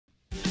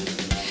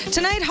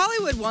Tonight,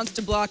 Hollywood wants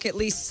to block at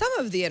least some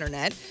of the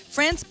internet.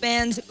 France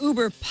bans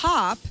Uber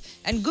Pop,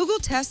 and Google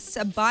tests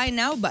a Buy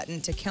Now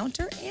button to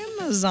counter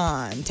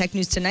Amazon. Tech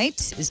News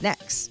Tonight is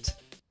next.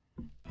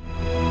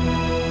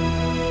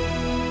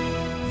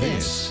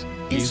 This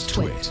is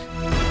Twit.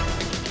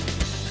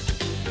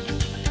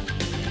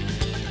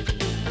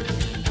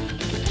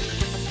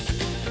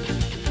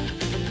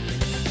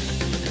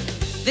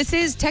 This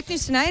is Tech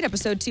News Tonight,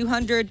 episode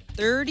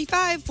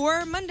 235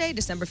 for Monday,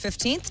 December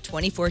 15th,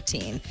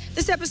 2014.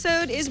 This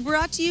episode is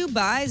brought to you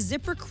by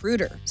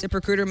ZipRecruiter.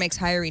 ZipRecruiter makes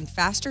hiring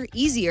faster,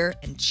 easier,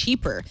 and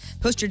cheaper.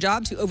 Post your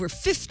job to over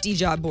 50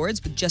 job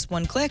boards with just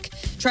one click.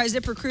 Try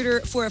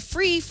ZipRecruiter for a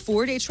free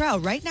 4-day trial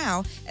right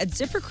now at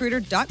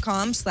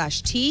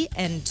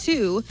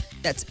ZipRecruiter.com/TN2.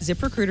 That's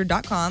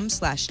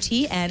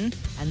ZipRecruiter.com/TN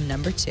and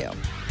number 2.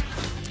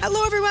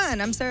 Hello,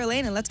 everyone. I'm Sarah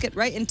Lane, and let's get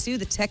right into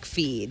the tech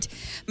feed.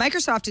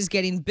 Microsoft is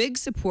getting big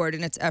support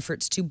in its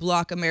efforts to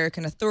block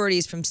American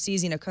authorities from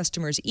seizing a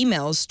customer's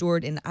emails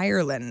stored in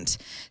Ireland.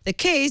 The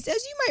case,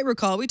 as you might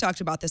recall, we talked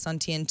about this on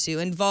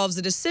TN2, involves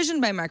a decision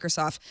by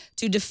Microsoft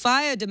to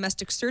defy a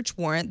domestic search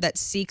warrant that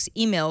seeks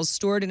emails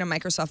stored in a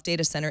Microsoft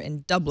data center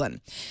in Dublin.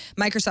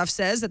 Microsoft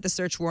says that the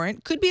search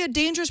warrant could be a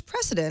dangerous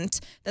precedent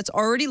that's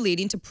already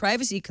leading to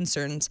privacy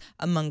concerns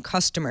among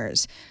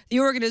customers. The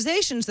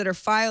organizations that are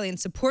filing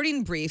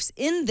supporting briefs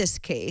in this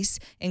case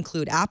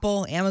include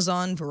Apple,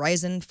 Amazon,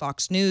 Verizon,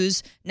 Fox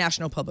News,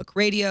 National Public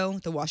Radio,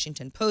 The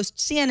Washington Post,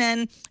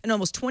 CNN, and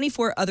almost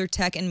 24 other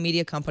tech and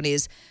media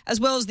companies, as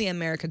well as the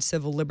American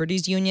Civil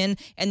Liberties Union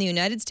and the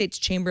United States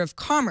Chamber of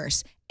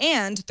Commerce.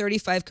 And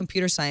 35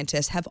 computer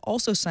scientists have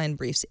also signed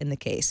briefs in the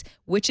case,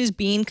 which is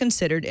being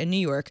considered in New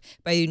York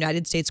by the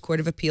United States Court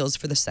of Appeals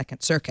for the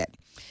Second Circuit.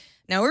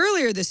 Now,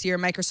 earlier this year,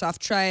 Microsoft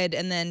tried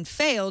and then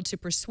failed to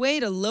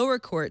persuade a lower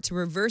court to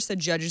reverse a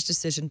judge's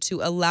decision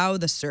to allow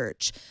the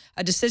search.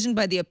 A decision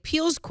by the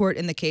appeals court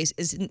in the case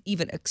isn't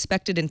even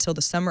expected until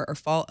the summer or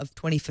fall of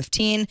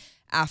 2015,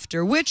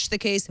 after which the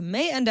case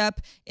may end up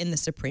in the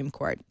Supreme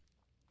Court.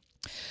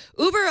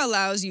 Uber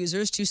allows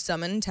users to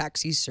summon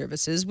taxi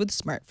services with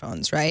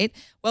smartphones, right?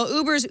 Well,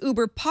 Uber's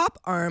Uber Pop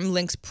arm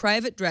links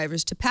private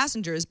drivers to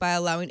passengers by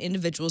allowing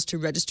individuals to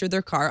register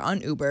their car on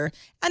Uber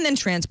and then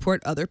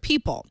transport other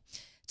people.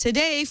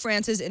 Today,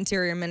 France's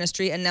Interior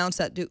Ministry announced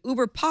that the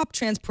Uber Pop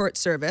transport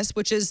service,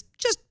 which is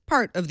just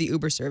part of the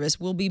Uber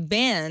service, will be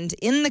banned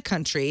in the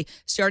country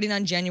starting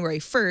on January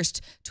 1st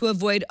to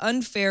avoid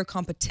unfair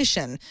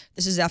competition.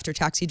 This is after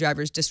taxi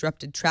drivers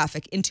disrupted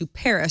traffic into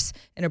Paris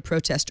in a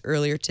protest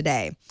earlier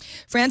today.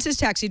 France's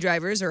taxi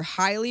drivers are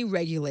highly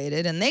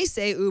regulated, and they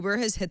say Uber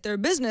has hit their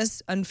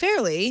business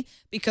unfairly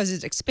because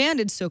it's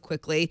expanded so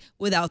quickly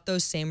without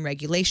those same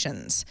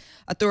regulations.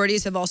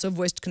 Authorities have also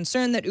voiced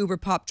concern that Uber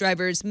Pop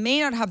drivers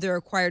may not have their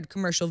required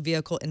commercial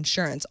vehicle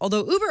insurance,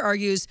 although Uber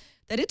argues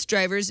that its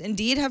drivers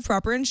indeed have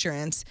proper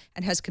insurance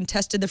and has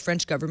contested the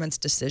French government's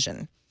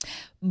decision.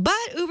 But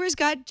Uber's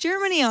got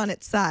Germany on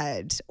its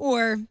side,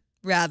 or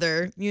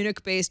rather,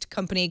 Munich-based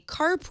company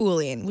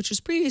Carpooling, which was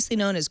previously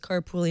known as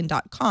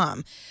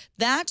carpooling.com.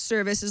 That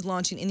service is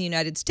launching in the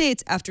United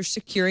States after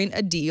securing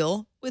a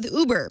deal with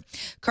Uber.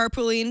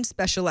 Carpooling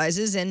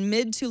specializes in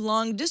mid to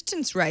long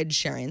distance ride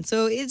sharing,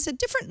 so it's a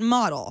different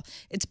model.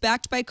 It's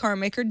backed by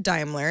carmaker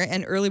Daimler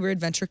and early bird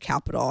venture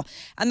capital.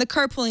 And the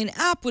Carpooling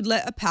app would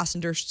let a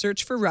passenger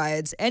search for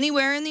rides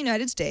anywhere in the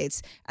United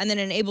States and then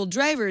enable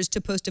drivers to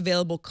post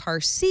available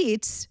car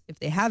seats, if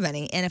they have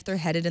any, and if they're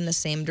headed in the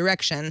same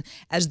direction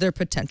as their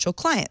potential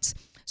clients.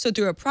 So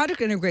through a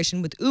product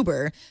integration with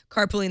Uber,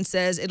 Carpooling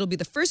says it'll be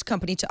the first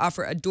company to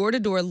offer a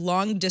door-to-door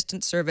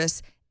long-distance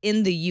service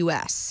in the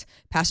U.S.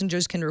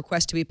 Passengers can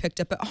request to be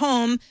picked up at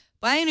home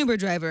by an Uber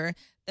driver,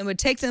 then would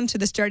take them to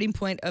the starting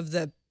point of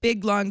the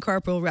big, long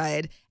carpool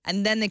ride,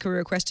 and then they could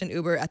request an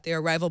Uber at their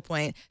arrival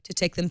point to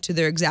take them to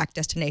their exact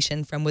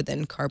destination from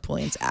within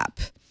Carpooling's app.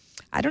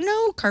 I don't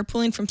know,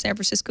 carpooling from San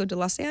Francisco to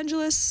Los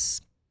Angeles,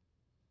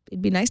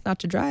 it'd be nice not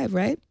to drive,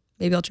 right?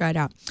 Maybe I'll try it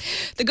out.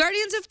 The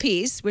Guardians of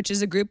Peace, which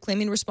is a group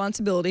claiming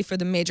responsibility for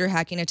the major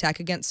hacking attack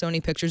against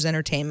Sony Pictures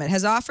Entertainment,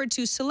 has offered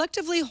to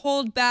selectively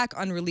hold back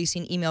on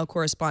releasing email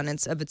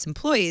correspondence of its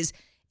employees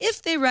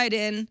if they write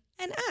in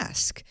and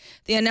ask.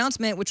 The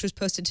announcement, which was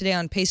posted today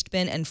on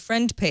Pastebin and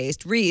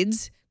FriendPaste,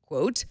 reads,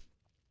 quote,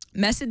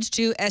 "Message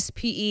to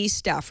SPE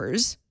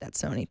staffers," that's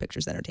Sony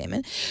Pictures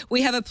Entertainment,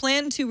 "we have a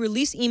plan to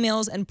release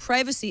emails and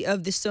privacy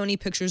of the Sony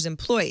Pictures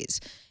employees.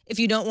 If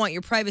you don't want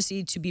your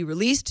privacy to be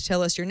released,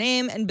 tell us your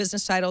name and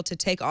business title to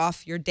take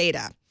off your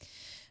data."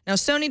 Now,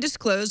 Sony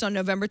disclosed on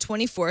November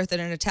 24th that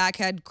an attack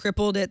had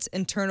crippled its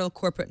internal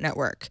corporate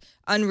network.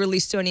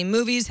 Unreleased Sony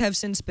movies have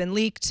since been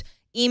leaked.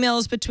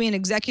 Emails between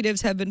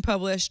executives have been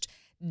published.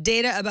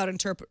 Data about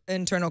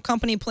internal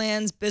company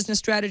plans, business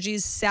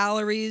strategies,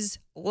 salaries,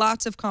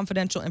 lots of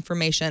confidential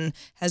information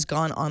has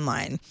gone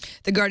online.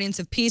 The Guardians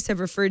of Peace have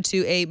referred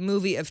to a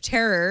movie of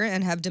terror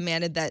and have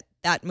demanded that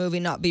that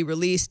movie not be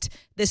released.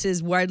 This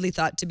is widely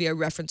thought to be a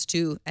reference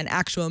to an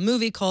actual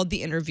movie called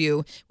The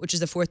Interview, which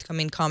is a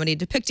forthcoming comedy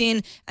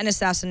depicting an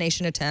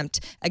assassination attempt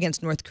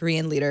against North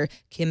Korean leader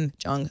Kim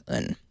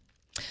Jong-un.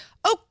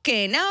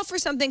 Okay, now for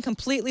something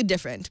completely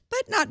different,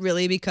 but not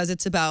really because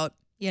it's about,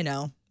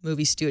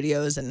 movie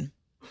studios and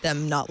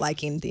them not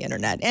liking the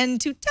internet. And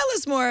to tell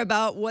us more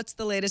about what's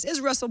the latest is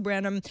Russell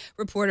Brandom,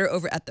 reporter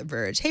over at The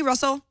Verge. Hey,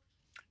 Russell.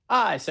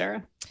 Hi,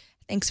 Sarah.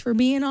 Thanks for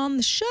being on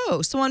the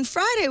show. So on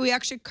Friday, we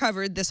actually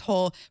covered this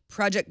whole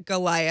Project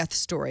Goliath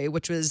story,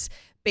 which was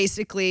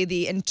basically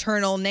the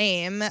internal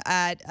name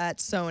at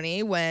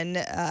Sony when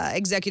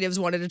executives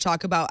wanted to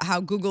talk about how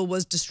Google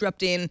was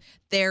disrupting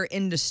their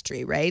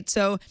industry, right?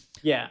 So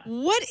yeah,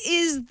 what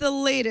is the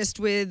latest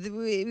with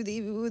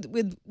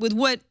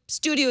what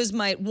studios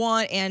might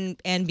want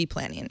and be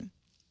planning?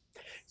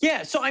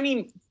 Yeah, so I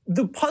mean,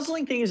 the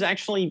puzzling thing is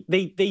actually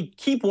they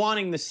keep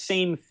wanting the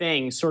same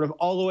thing, sort of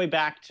all the way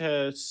back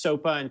to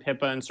SOPA and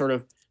PIPA and sort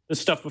of the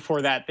stuff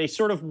before that. They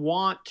sort of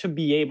want to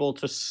be able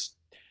to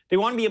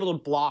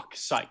block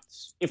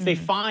sites. If they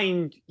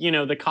find,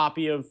 the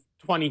copy of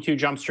 22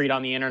 Jump Street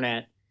on the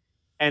internet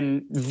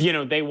and,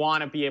 they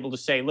want to be able to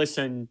say,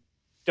 listen,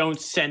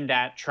 don't send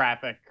that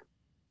traffic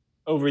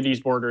over these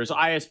borders.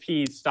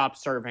 ISPs, stop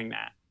serving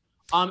that.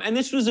 And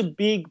this was a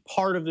big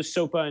part of the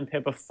SOPA and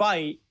PIPA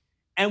fight.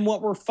 And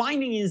what we're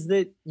finding is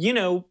that,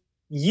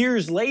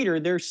 years later,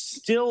 they're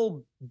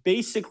still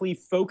basically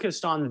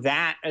focused on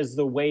that as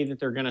the way that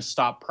they're going to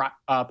stop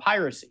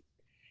piracy.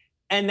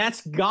 And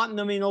that's gotten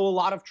them in a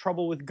lot of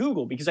trouble with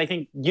Google because I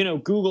think,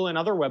 Google and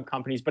other web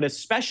companies, but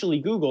especially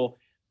Google,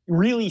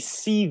 really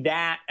see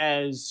that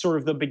as sort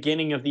of the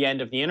beginning of the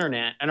end of the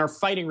internet and are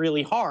fighting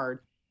really hard.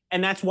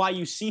 And that's why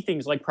you see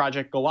things like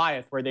Project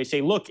Goliath, where they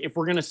say, look, if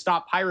we're going to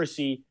stop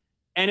piracy,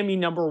 enemy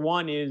number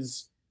one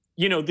is,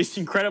 this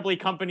incredibly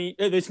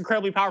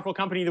powerful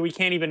company that we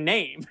can't even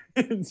name.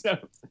 So.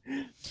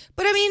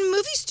 But I mean,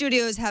 movie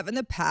studios have in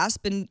the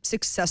past been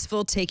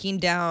successful taking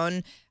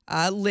down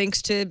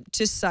links to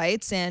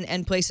sites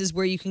and places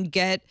where you can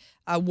get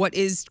what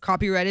is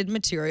copyrighted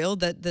material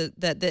that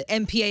the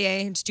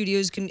MPAA and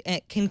studios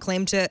can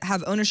claim to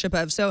have ownership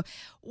of. So,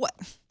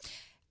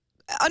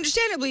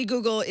 understandably,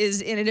 Google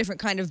is in a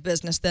different kind of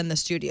business than the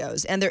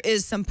studios, and there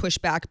is some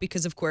pushback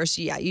because, of course,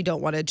 you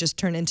don't want to just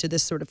turn into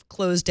this sort of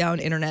closed down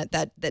internet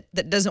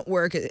that doesn't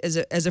work as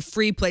a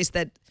free place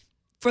that,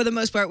 for the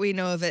most part, we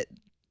know of it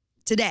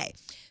today.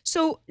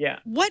 So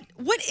what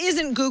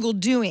isn't Google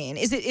doing?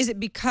 Is it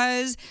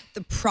because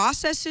the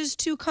process is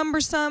too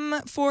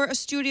cumbersome for a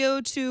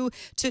studio to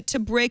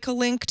break a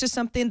link to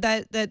something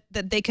that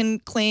they can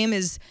claim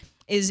is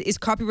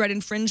copyright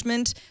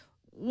infringement?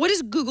 What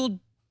is Google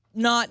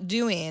not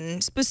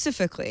doing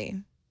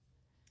specifically?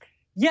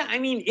 Yeah, I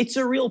mean, it's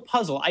a real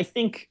puzzle. I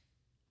think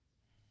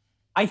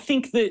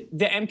that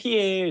the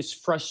MPAA is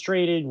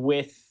frustrated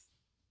with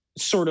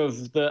sort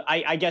of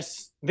I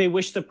guess they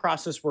wish the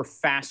process were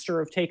faster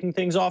of taking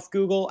things off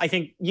Google. I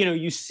think,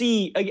 you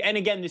see, and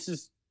again, this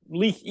is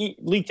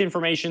leaked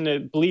information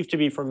that believed to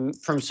be from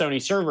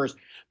Sony servers,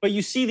 but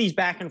you see these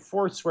back and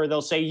forths where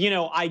they'll say,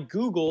 I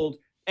Googled,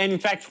 and in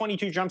fact,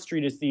 22 Jump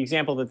Street is the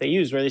example that they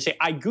use, where they say,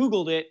 I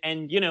Googled it,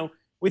 and,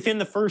 within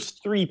the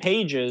first 3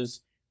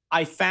 pages,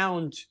 I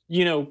found,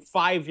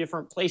 5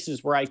 different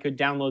places where I could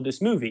download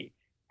this movie.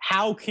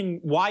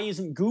 Why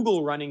isn't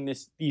Google running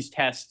these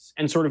tests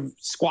and sort of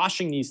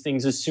squashing these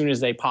things as soon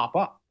as they pop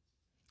up?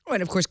 Oh,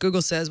 and of course,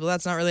 Google says, well,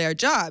 that's not really our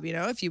job.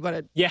 If you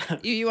want to,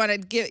 you want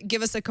to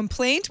give us a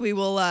complaint, we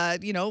will,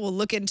 we'll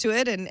look into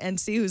it and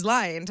see who's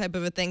lying, type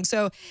of a thing.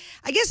 So,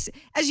 I guess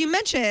as you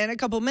mentioned a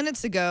couple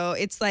minutes ago,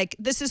 it's like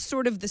this is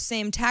sort of the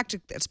same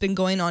tactic that's been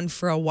going on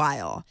for a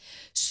while.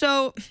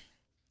 So,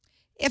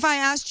 if I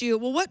asked you,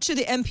 well, what should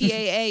the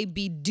MPAA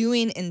be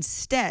doing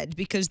instead?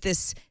 Because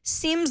this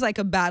seems like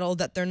a battle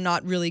that they're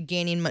not really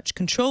gaining much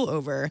control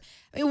over.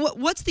 I mean,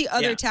 what's the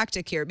other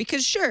tactic here?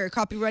 Because sure,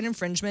 copyright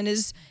infringement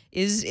is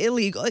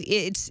illegal.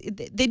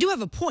 They do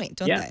have a point,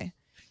 don't they?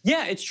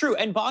 Yeah, it's true.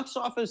 And box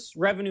office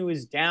revenue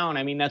is down.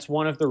 I mean, that's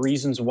one of the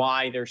reasons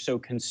why they're so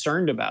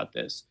concerned about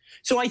this.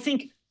 So I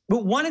think,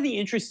 but one of the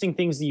interesting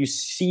things that you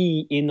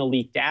see in the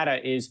leaked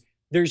data is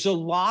there's a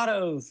lot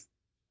of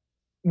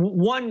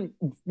one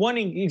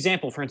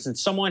example, for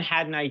instance, someone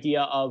had an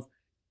idea of,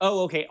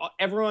 oh, okay,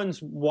 everyone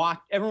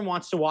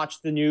wants to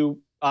watch the new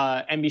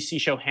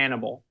NBC show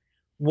Hannibal.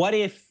 What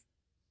if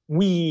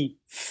we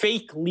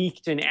fake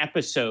leaked an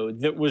episode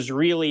that was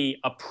really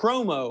a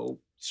promo,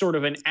 sort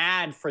of an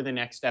ad for the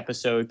next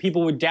episode?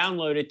 People would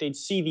download it, they'd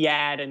see the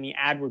ad, and the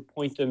ad would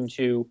point them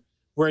to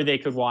where they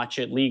could watch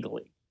it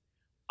legally.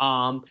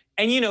 And,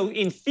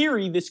 in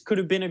theory, this could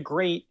have been a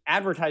great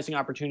advertising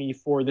opportunity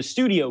for the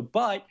studio,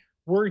 but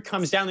word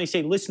comes down, they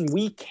say, listen,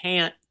 we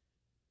can't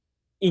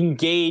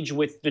engage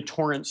with the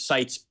torrent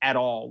sites at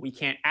all. We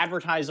can't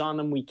advertise on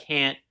them. We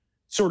can't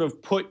sort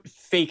of put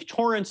fake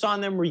torrents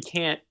on them. We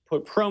can't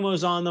put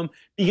promos on them,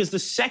 because the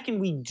second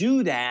we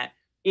do that,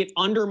 it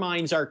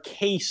undermines our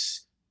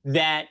case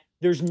that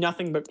there's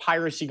nothing but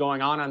piracy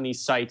going on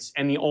these sites,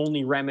 and the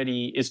only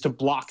remedy is to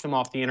block them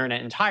off the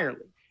internet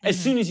entirely. As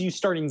soon as you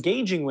start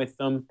engaging with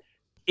them,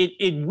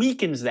 it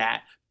weakens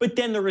that. But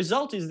then the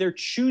result is they're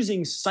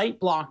choosing site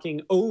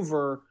blocking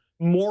over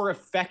more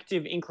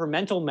effective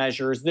incremental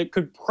measures that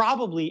could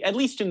probably, at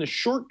least in the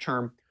short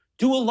term,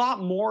 do a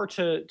lot more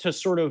to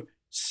sort of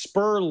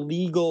spur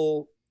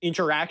legal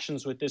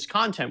interactions with this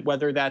content,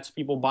 whether that's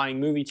people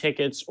buying movie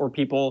tickets or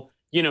people,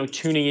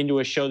 tuning into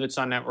a show that's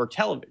on network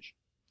television.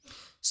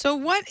 So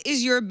what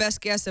is your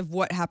best guess of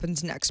what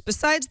happens next?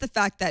 Besides the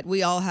fact that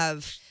we all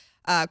have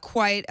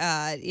quite,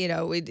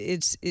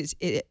 it's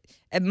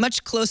a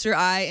much closer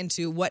eye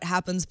into what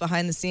happens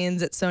behind the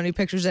scenes at Sony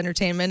Pictures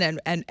Entertainment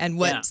and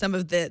what some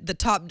of the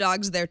top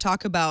dogs there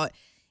talk about.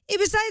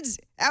 Besides,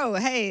 oh,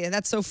 hey,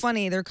 that's so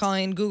funny. They're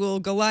calling Google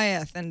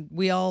Goliath, and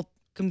we all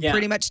can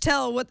pretty much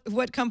tell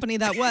what company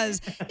that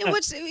was.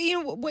 What do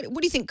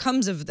you think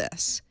comes of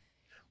this?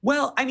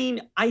 Well, I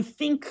mean, I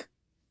think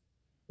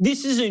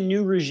this is a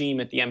new regime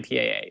at the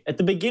MPAA. At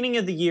the beginning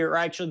of the year, or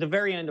actually the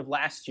very end of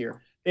last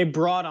year, they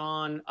brought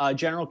on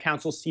General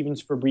Counsel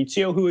Stevens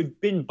Fabrizio, who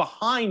had been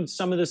behind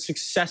some of the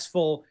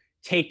successful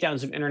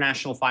takedowns of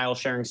international file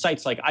sharing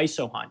sites like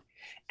ISOHunt.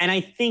 And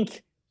I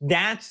think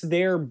that's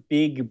their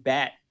big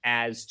bet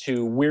as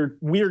to we're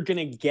going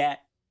to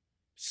get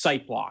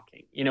site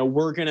blocking.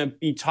 We're going to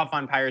be tough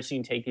on piracy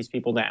and take these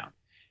people down.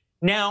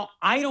 Now,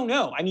 I don't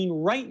know. I mean,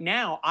 right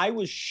now, I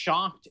was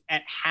shocked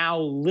at how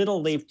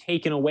little they've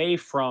taken away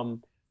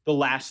from the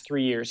last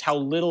 3 years, how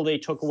little they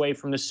took away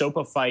from the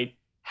SOPA fight,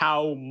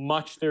 how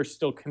much they're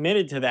still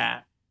committed to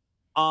that.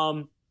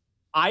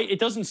 It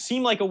doesn't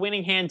seem like a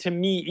winning hand to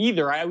me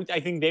either. I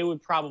think they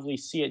would probably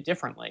see it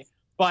differently.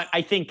 But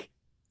I think,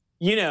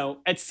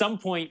 at some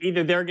point,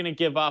 either they're going to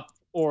give up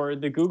or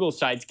the Google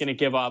side's going to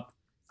give up.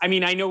 I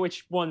mean, I know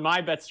which one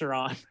my bets are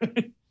on,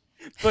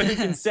 but who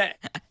can say?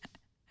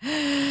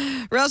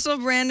 Russell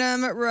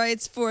Brandom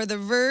writes for The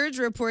Verge,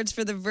 reports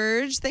for The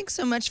Verge. Thanks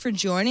so much for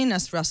joining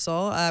us,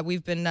 Russell.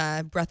 We've been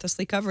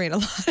breathlessly covering a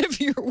lot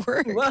of your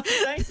work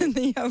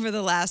over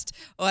the last,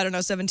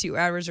 72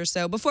 hours or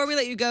so. Before we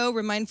let you go,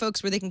 remind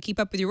folks where they can keep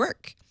up with your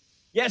work.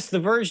 Yes,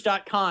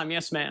 theverge.com.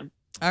 Yes, ma'am.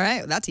 All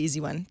right, that's an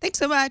easy one. Thanks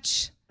so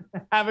much.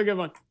 Have a good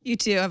one. You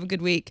too. Have a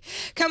good week.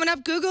 Coming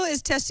up, Google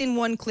is testing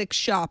one-click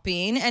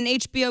shopping, and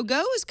HBO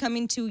Go is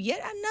coming to yet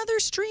another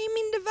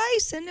streaming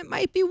device, and it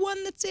might be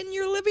one that's in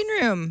your living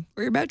room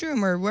or your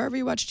bedroom or wherever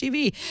you watch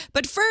TV.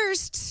 But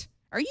first,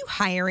 are you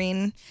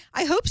hiring?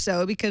 I hope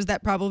so, because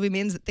that probably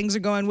means that things are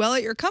going well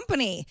at your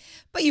company.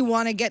 But you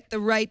want to get the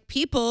right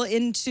people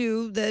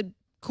into the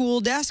cool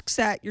desks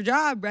at your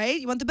job, right?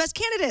 You want the best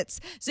candidates.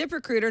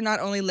 ZipRecruiter not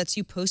only lets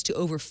you post to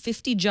over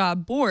 50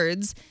 job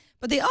boards,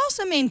 but they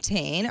also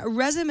maintain a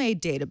resume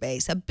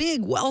database, a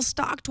big,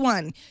 well-stocked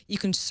one. You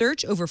can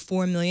search over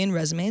 4 million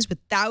resumes with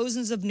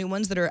thousands of new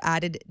ones that are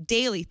added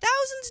daily.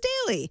 Thousands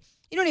daily.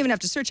 You don't even have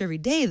to search every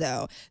day,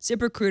 though.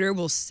 ZipRecruiter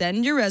will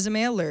send your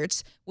resume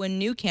alerts when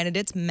new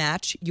candidates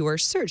match your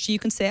search. You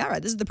can say, all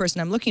right, this is the person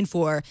I'm looking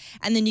for.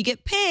 And then you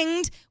get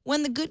pinged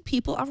when the good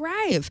people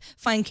arrive.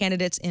 Find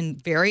candidates in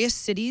various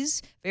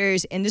cities,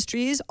 various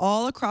industries,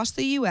 all across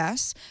the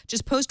U.S.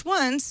 Just post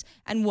once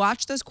and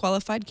watch those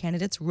qualified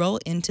candidates roll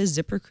into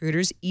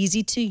ZipRecruiter's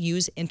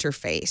easy-to-use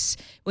interface.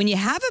 When you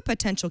have a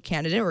potential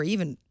candidate or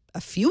even a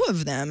few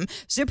of them,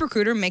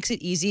 ZipRecruiter makes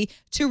it easy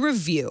to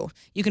review.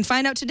 You can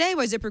find out today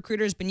why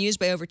ZipRecruiter has been used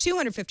by over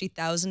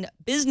 250,000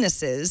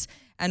 businesses.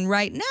 And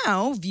right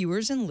now,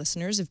 viewers and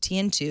listeners of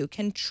TN2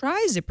 can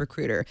try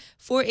ZipRecruiter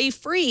for a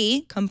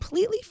free,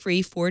 completely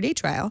free 4-day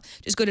trial.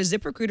 Just go to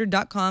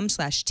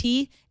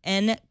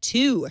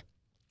ZipRecruiter.com/TN2.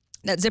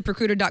 That's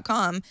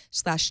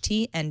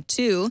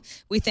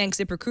ZipRecruiter.com/TN2. We thank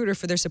ZipRecruiter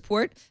for their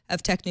support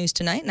of Tech News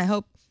Tonight, and I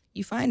hope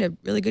you find a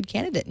really good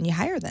candidate and you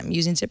hire them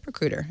using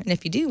ZipRecruiter. And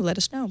if you do, let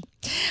us know.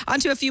 On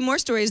to a few more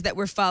stories that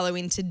we're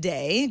following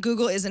today.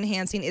 Google is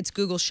enhancing its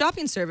Google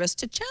Shopping service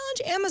to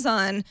challenge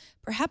Amazon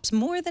perhaps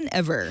more than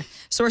ever.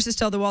 Sources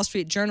tell the Wall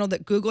Street Journal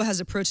that Google has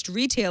approached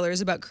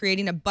retailers about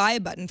creating a buy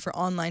button for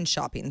online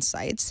shopping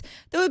sites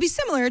that would be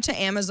similar to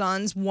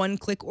Amazon's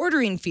one-click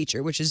ordering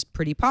feature, which is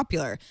pretty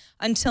popular.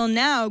 Until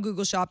now,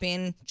 Google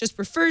Shopping just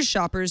refers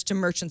shoppers to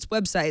merchants'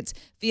 websites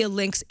via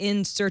links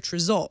in search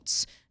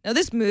results. Now,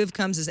 this move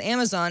comes as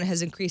Amazon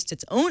has increased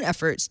its own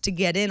efforts to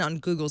get in on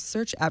Google's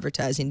search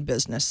advertising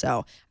business,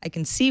 so I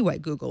can see why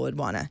Google would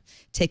want to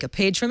take a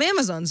page from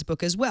Amazon's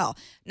book as well.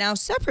 Now,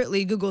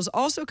 separately, Google's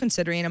also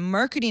considering a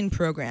marketing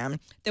program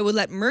that would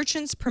let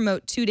merchants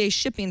promote 2-day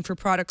shipping for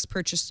products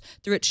purchased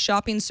through its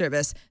shopping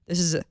service. This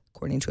is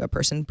according to a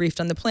person briefed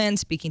on the plan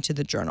speaking to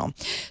the Journal.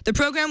 The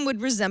program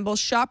would resemble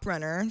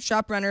ShopRunner.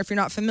 ShopRunner, if you're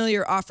not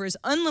familiar, offers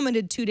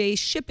unlimited 2-day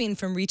shipping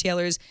from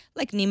retailers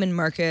like Neiman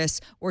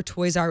Marcus or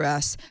Toys R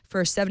Us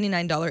for a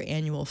 $79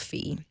 annual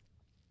fee.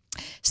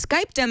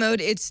 Skype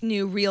demoed its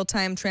new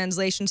real-time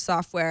translation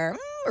software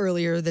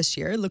earlier this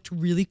year. It looked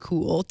really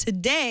cool.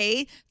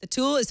 Today, the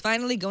tool is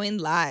finally going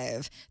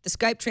live. The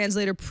Skype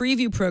Translator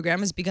Preview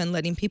program has begun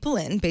letting people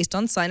in based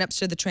on signups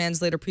to the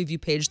Translator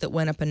Preview page that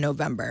went up in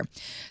November.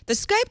 The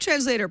Skype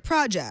Translator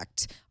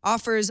project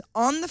offers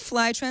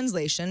on-the-fly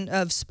translation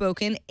of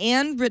spoken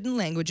and written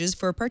languages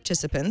for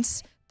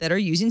participants that are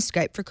using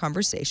Skype for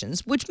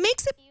conversations, which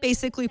makes it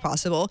basically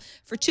possible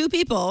for two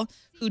people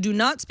who do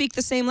not speak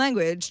the same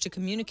language to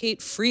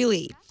communicate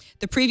freely.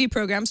 The preview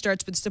program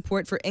starts with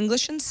support for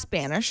English and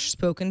Spanish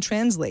spoken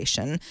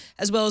translation,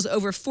 as well as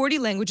over 40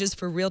 languages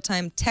for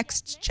real-time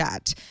text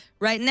chat.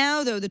 Right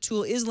now, though, the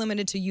tool is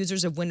limited to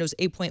users of Windows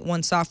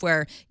 8.1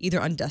 software, either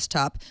on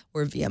desktop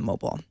or via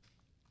mobile.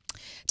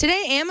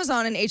 Today,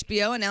 Amazon and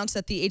HBO announced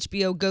that the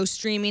HBO Go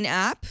streaming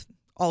app,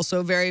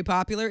 also very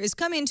popular, is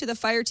coming to the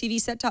Fire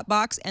TV set-top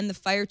box and the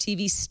Fire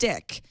TV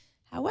stick.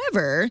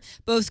 However,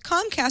 both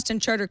Comcast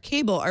and Charter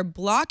Cable are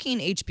blocking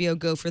HBO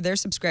Go for their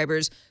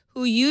subscribers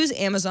who use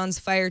Amazon's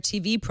Fire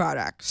TV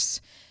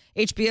products.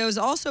 HBO is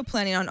also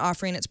planning on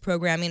offering its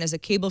programming as a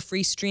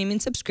cable-free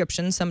streaming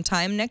subscription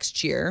sometime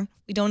next year.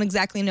 We don't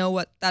exactly know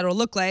what that'll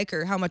look like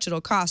or how much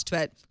it'll cost,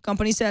 but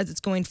company says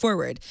it's going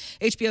forward.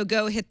 HBO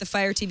Go hit the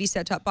Fire TV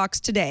set-top box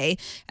today,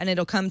 and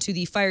it'll come to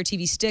the Fire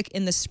TV stick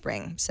in the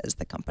spring, says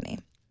the company.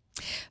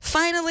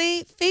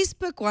 Finally,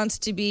 Facebook wants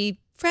to be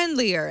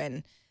friendlier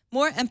and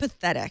more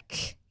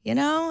empathetic. You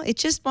know, it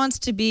just wants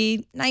to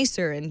be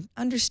nicer and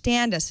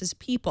understand us as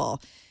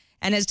people,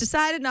 and has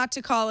decided not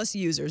to call us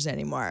users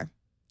anymore.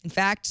 In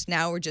fact,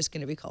 now we're just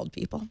going to be called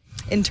people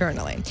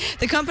internally.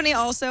 The company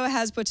also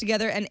has put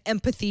together an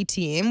empathy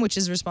team, which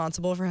is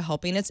responsible for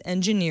helping its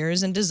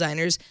engineers and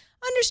designers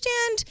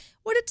understand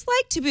what it's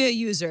like to be a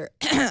user,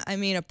 I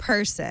mean a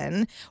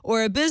person,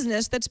 or a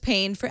business that's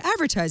paying for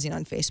advertising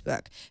on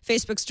Facebook.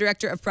 Facebook's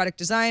director of product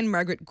design,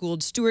 Margaret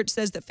Gould Stewart,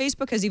 says that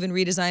Facebook has even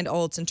redesigned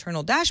all its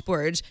internal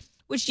dashboards,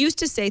 which used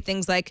to say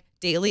things like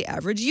daily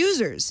average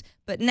users,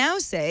 but now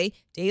say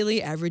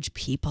daily average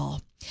people.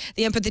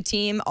 The empathy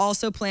team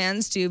also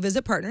plans to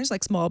visit partners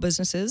like small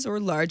businesses or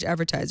large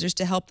advertisers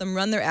to help them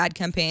run their ad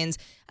campaigns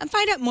and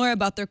find out more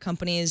about their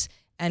companies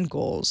and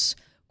goals.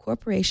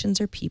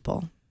 Corporations are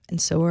people,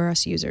 and so are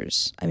us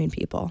users. I mean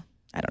people.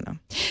 I don't know.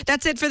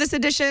 That's it for this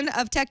edition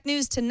of Tech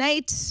News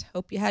Tonight.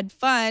 Hope you had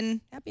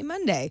fun. Happy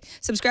Monday.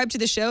 Subscribe to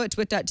the show at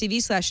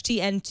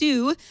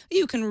twit.tv/TN2.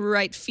 You can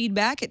write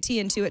feedback at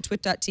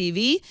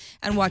tn2@twit.tv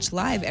and watch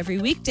live every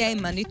weekday,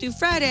 Monday through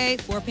Friday,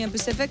 4 p.m.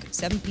 Pacific,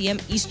 7 p.m.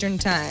 Eastern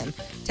Time.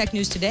 Tech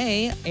News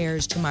Today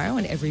airs tomorrow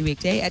and every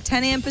weekday at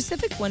 10 a.m.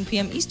 Pacific, 1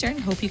 p.m. Eastern.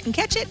 Hope you can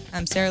catch it.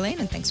 I'm Sarah Lane,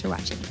 and thanks for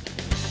watching.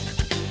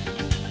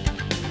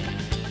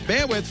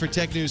 Bandwidth for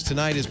Tech News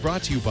Tonight is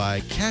brought to you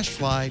by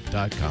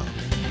Cashfly.com.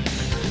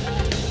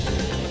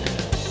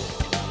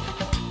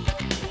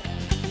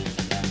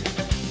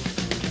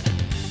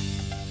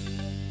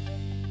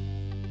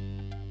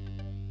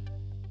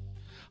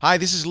 Hi,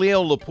 this is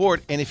Leo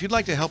Laporte, and if you'd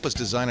like to help us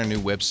design our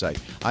new website,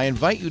 I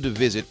invite you to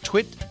visit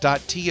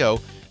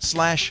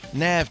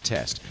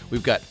twit.to/navtest.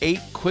 We've got 8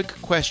 quick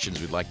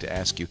questions we'd like to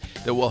ask you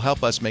that will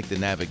help us make the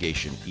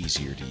navigation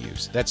easier to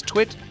use. That's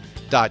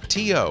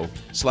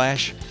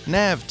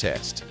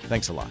twit.to/navtest.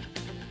 Thanks a lot.